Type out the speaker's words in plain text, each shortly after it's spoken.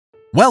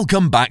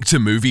Welcome back to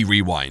Movie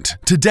Rewind.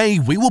 Today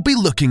we will be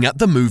looking at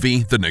the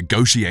movie The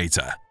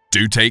Negotiator.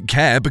 Do take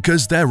care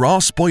because there are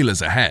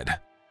spoilers ahead.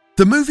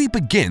 The movie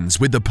begins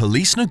with a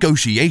police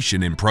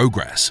negotiation in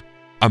progress.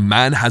 A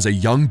man has a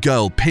young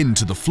girl pinned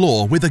to the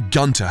floor with a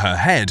gun to her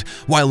head,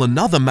 while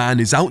another man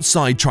is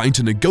outside trying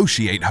to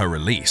negotiate her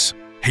release.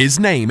 His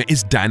name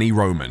is Danny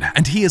Roman,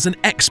 and he is an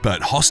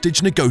expert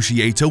hostage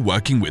negotiator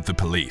working with the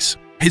police.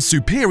 His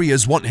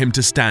superiors want him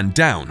to stand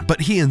down,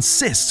 but he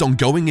insists on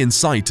going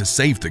inside to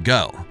save the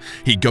girl.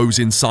 He goes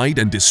inside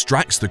and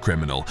distracts the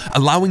criminal,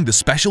 allowing the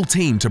special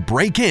team to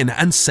break in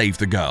and save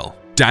the girl.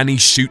 Danny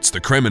shoots the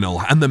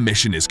criminal and the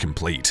mission is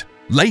complete.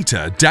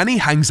 Later, Danny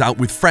hangs out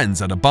with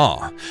friends at a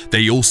bar.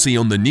 They all see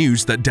on the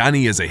news that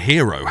Danny is a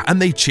hero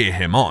and they cheer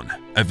him on.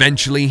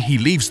 Eventually, he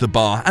leaves the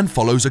bar and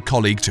follows a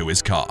colleague to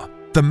his car.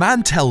 The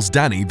man tells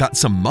Danny that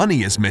some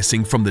money is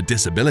missing from the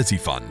disability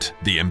fund.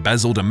 The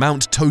embezzled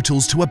amount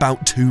totals to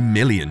about $2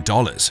 million.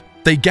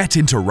 They get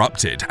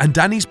interrupted, and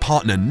Danny's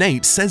partner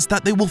Nate says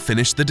that they will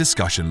finish the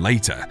discussion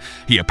later.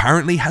 He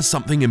apparently has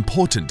something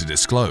important to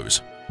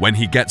disclose. When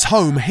he gets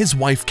home, his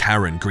wife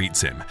Karen greets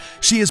him.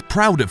 She is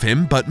proud of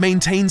him but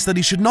maintains that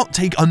he should not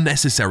take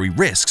unnecessary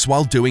risks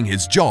while doing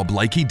his job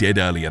like he did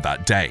earlier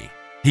that day.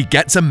 He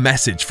gets a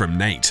message from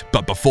Nate,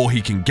 but before he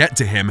can get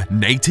to him,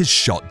 Nate is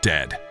shot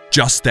dead.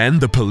 Just then,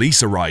 the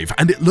police arrive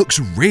and it looks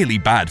really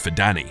bad for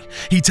Danny.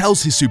 He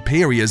tells his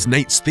superiors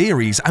Nate's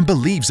theories and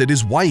believes it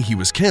is why he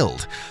was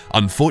killed.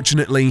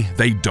 Unfortunately,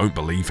 they don't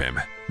believe him.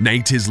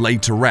 Nate is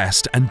laid to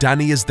rest and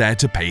Danny is there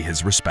to pay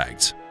his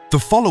respects. The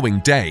following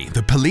day,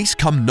 the police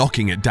come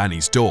knocking at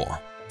Danny's door.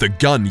 The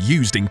gun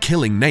used in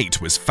killing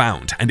Nate was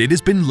found and it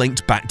has been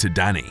linked back to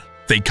Danny.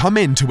 They come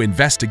in to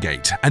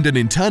investigate, and an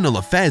internal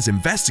affairs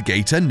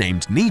investigator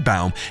named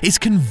Niebaum is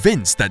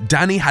convinced that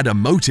Danny had a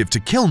motive to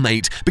kill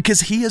Nate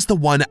because he is the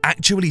one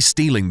actually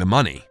stealing the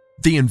money.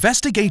 The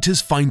investigators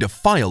find a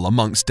file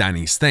amongst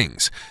Danny's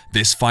things.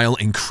 This file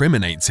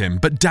incriminates him,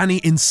 but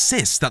Danny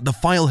insists that the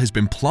file has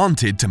been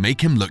planted to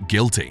make him look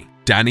guilty.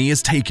 Danny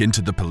is taken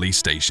to the police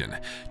station.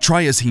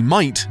 Try as he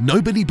might,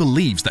 nobody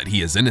believes that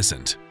he is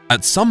innocent.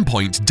 At some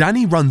point,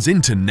 Danny runs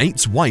into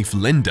Nate's wife,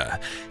 Linda.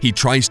 He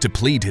tries to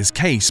plead his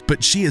case,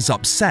 but she is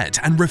upset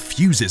and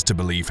refuses to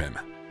believe him.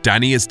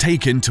 Danny is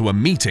taken to a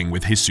meeting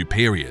with his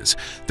superiors.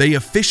 They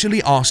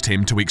officially asked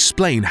him to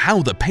explain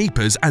how the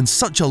papers and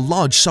such a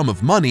large sum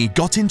of money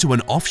got into an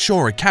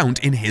offshore account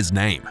in his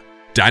name.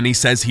 Danny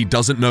says he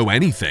doesn't know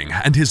anything,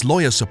 and his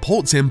lawyer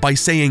supports him by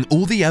saying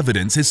all the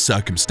evidence is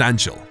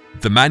circumstantial.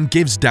 The man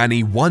gives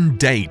Danny 1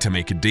 day to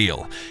make a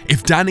deal.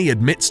 If Danny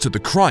admits to the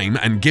crime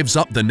and gives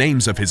up the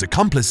names of his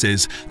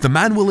accomplices, the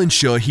man will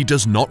ensure he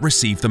does not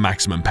receive the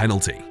maximum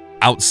penalty.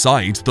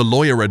 Outside, the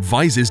lawyer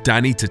advises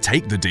Danny to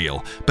take the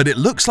deal, but it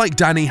looks like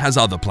Danny has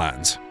other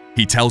plans.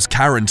 He tells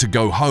Karen to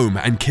go home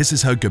and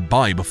kisses her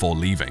goodbye before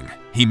leaving.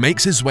 He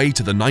makes his way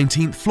to the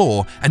 19th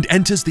floor and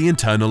enters the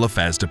Internal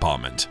Affairs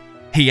Department.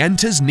 He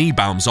enters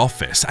Niebaum's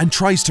office and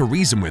tries to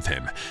reason with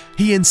him.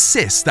 He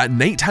insists that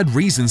Nate had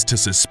reasons to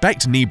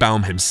suspect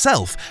Niebaum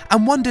himself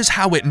and wonders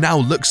how it now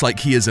looks like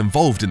he is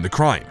involved in the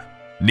crime.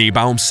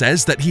 Niebaum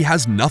says that he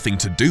has nothing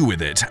to do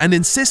with it and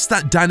insists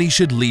that Danny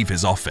should leave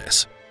his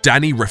office.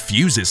 Danny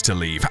refuses to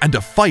leave and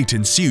a fight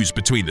ensues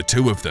between the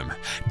two of them.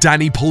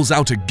 Danny pulls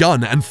out a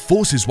gun and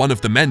forces one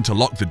of the men to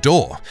lock the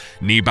door.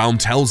 Niebaum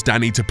tells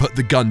Danny to put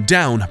the gun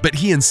down, but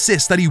he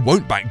insists that he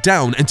won't back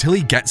down until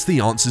he gets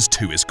the answers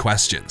to his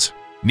questions.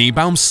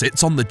 Niebaum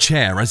sits on the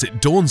chair as it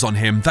dawns on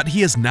him that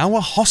he is now a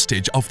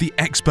hostage of the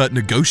expert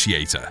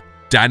negotiator.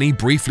 Danny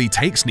briefly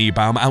takes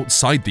Niebaum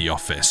outside the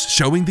office,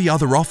 showing the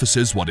other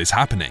officers what is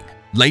happening.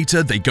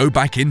 Later, they go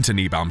back into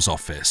Niebaum's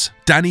office.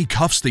 Danny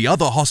cuffs the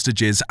other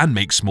hostages and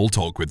makes small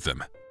talk with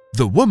them.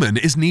 The woman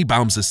is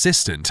Niebaum's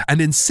assistant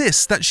and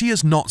insists that she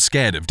is not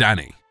scared of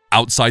Danny.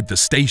 Outside the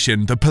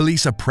station, the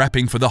police are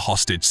prepping for the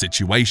hostage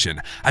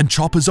situation, and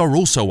choppers are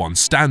also on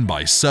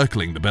standby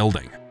circling the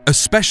building. A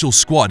special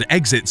squad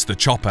exits the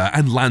chopper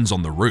and lands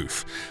on the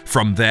roof.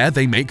 From there,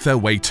 they make their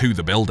way to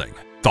the building.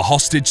 The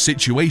hostage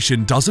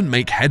situation doesn't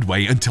make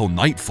headway until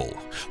nightfall.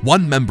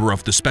 One member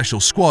of the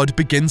special squad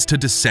begins to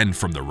descend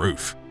from the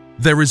roof.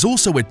 There is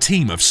also a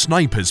team of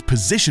snipers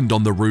positioned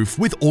on the roof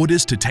with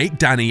orders to take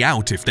Danny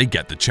out if they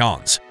get the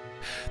chance.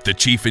 The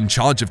chief in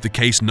charge of the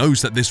case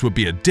knows that this would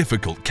be a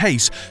difficult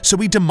case, so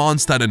he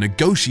demands that a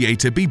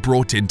negotiator be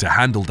brought in to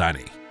handle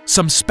Danny.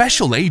 Some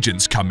special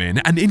agents come in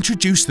and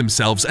introduce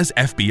themselves as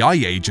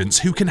FBI agents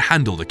who can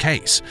handle the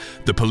case.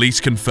 The police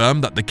confirm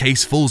that the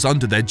case falls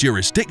under their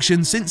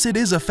jurisdiction since it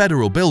is a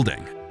federal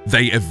building.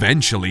 They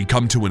eventually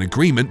come to an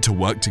agreement to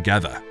work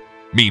together.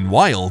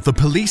 Meanwhile, the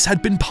police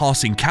had been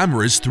passing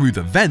cameras through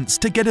the vents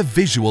to get a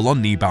visual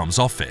on Niebaum's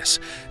office.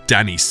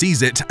 Danny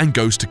sees it and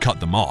goes to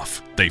cut them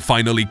off. They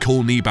finally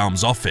call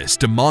Niebaum's office,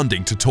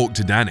 demanding to talk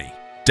to Danny.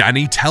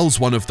 Danny tells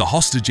one of the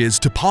hostages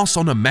to pass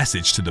on a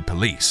message to the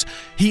police.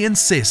 He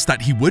insists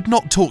that he would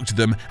not talk to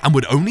them and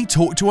would only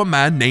talk to a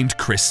man named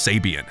Chris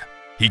Sabian.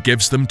 He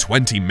gives them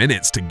 20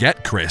 minutes to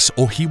get Chris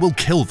or he will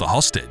kill the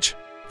hostage.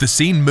 The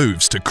scene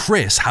moves to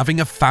Chris having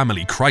a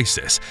family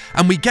crisis,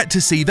 and we get to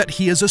see that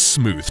he is a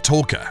smooth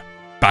talker.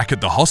 Back at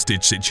the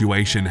hostage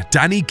situation,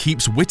 Danny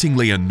keeps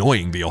wittingly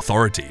annoying the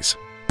authorities.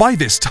 By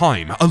this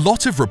time, a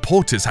lot of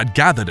reporters had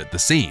gathered at the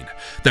scene.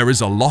 There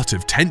is a lot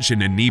of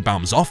tension in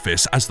Niebaum's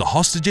office as the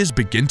hostages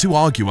begin to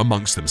argue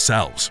amongst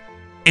themselves.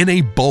 In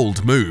a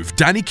bold move,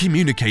 Danny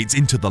communicates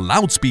into the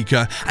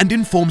loudspeaker and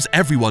informs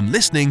everyone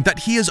listening that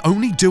he is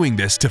only doing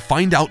this to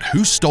find out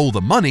who stole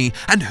the money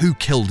and who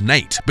killed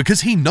Nate,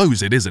 because he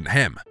knows it isn't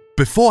him.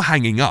 Before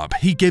hanging up,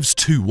 he gives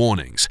 2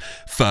 warnings.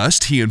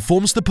 First, he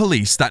informs the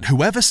police that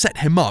whoever set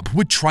him up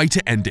would try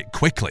to end it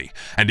quickly,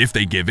 and if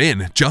they give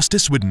in,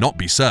 justice would not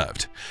be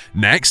served.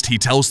 Next, he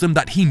tells them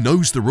that he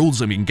knows the rules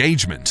of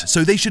engagement,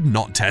 so they should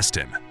not test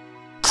him.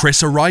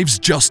 Chris arrives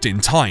just in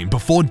time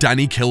before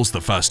Danny kills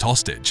the first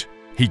hostage.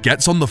 He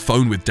gets on the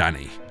phone with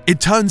Danny. It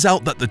turns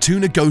out that the 2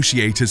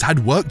 negotiators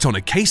had worked on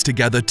a case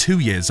together 2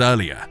 years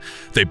earlier.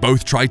 They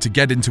both tried to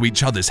get into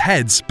each other's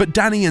heads, but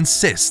Danny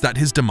insists that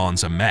his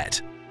demands are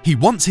met. He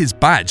wants his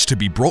badge to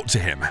be brought to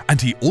him, and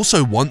he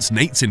also wants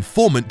Nate's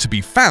informant to be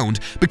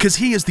found because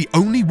he is the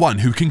only one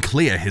who can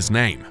clear his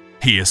name.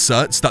 He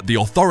asserts that the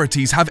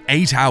authorities have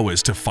 8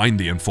 hours to find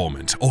the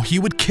informant, or he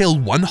would kill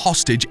 1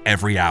 hostage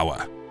every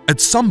hour. At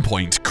some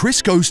point,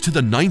 Chris goes to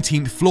the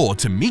 19th floor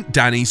to meet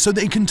Danny so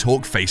they can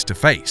talk face to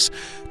face.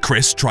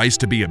 Chris tries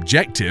to be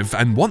objective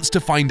and wants to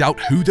find out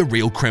who the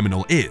real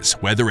criminal is,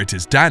 whether it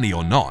is Danny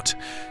or not.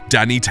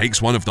 Danny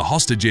takes one of the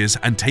hostages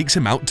and takes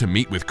him out to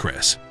meet with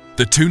Chris.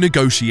 The 2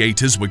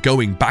 negotiators were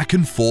going back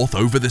and forth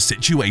over the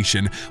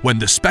situation when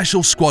the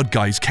special squad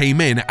guys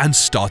came in and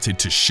started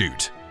to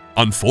shoot.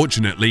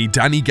 Unfortunately,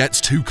 Danny gets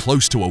too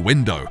close to a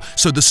window,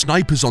 so the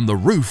snipers on the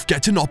roof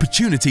get an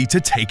opportunity to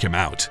take him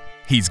out.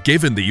 He's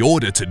given the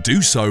order to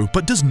do so,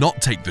 but does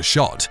not take the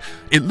shot.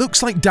 It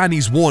looks like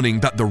Danny's warning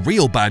that the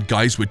real bad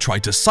guys would try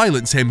to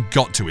silence him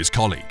got to his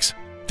colleagues.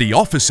 The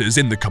officers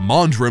in the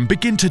command room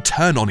begin to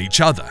turn on each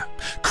other.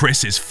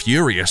 Chris is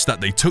furious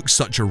that they took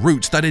such a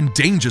route that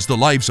endangers the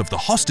lives of the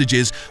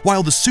hostages,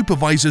 while the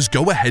supervisors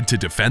go ahead to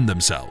defend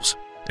themselves.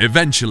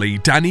 Eventually,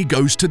 Danny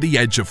goes to the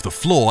edge of the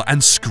floor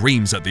and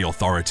screams at the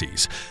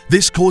authorities.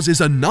 This causes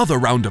another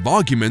round of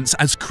arguments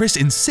as Chris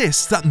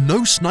insists that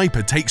no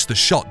sniper takes the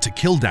shot to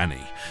kill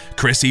Danny.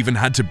 Chris even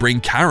had to bring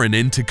Karen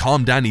in to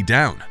calm Danny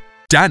down.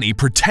 Danny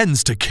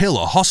pretends to kill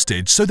a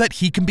hostage so that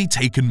he can be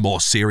taken more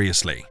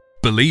seriously.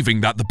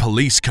 Believing that the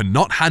police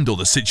cannot handle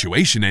the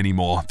situation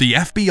anymore, the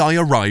FBI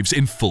arrives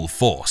in full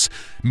force.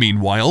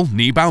 Meanwhile,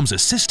 Niebaum's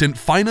assistant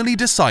finally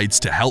decides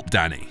to help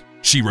Danny.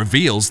 She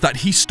reveals that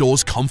he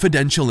stores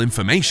confidential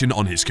information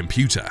on his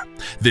computer.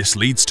 This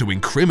leads to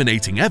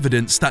incriminating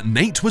evidence that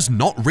Nate was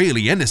not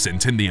really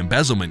innocent in the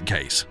embezzlement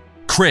case.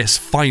 Chris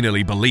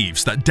finally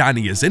believes that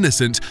Danny is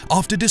innocent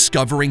after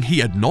discovering he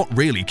had not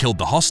really killed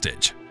the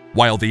hostage.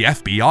 While the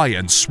FBI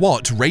and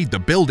SWAT raid the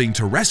building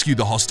to rescue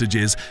the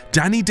hostages,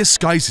 Danny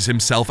disguises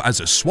himself as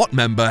a SWAT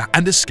member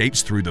and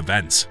escapes through the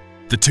vents.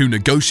 The 2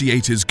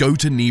 negotiators go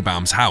to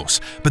Niebaum's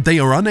house, but they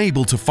are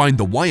unable to find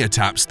the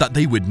wiretaps that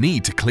they would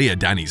need to clear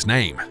Danny's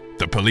name.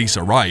 The police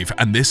arrive,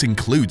 and this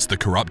includes the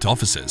corrupt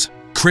officers.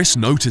 Chris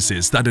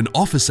notices that an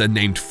officer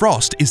named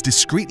Frost is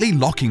discreetly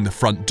locking the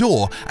front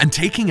door and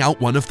taking out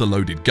one of the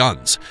loaded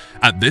guns.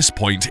 At this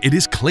point, it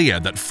is clear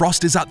that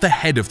Frost is at the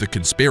head of the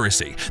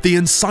conspiracy, the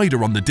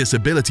insider on the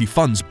Disability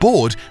Fund's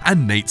board,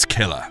 and Nate's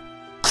killer.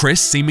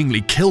 Chris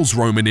seemingly kills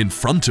Roman in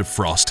front of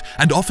Frost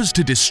and offers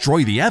to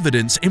destroy the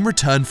evidence in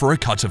return for a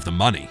cut of the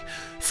money.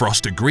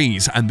 Frost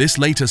agrees, and this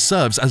later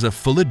serves as a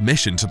full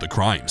admission to the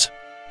crimes.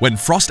 When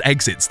Frost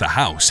exits the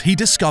house, he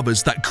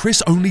discovers that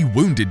Chris only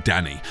wounded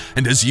Danny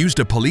and has used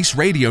a police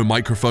radio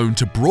microphone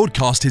to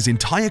broadcast his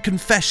entire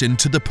confession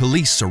to the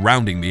police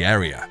surrounding the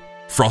area.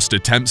 Frost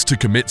attempts to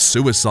commit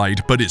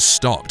suicide but is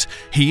stopped.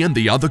 He and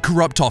the other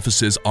corrupt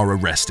officers are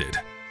arrested.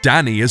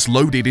 Danny is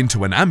loaded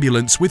into an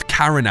ambulance with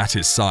Karen at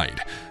his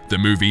side. The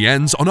movie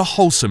ends on a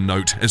wholesome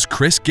note as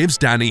Chris gives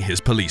Danny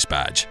his police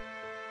badge.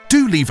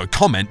 Do leave a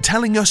comment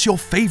telling us your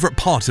favorite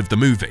part of the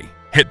movie.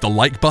 Hit the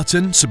like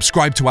button,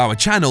 subscribe to our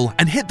channel,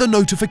 and hit the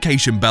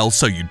notification bell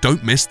so you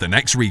don't miss the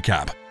next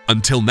recap.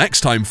 Until next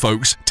time,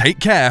 folks,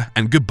 take care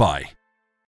and goodbye.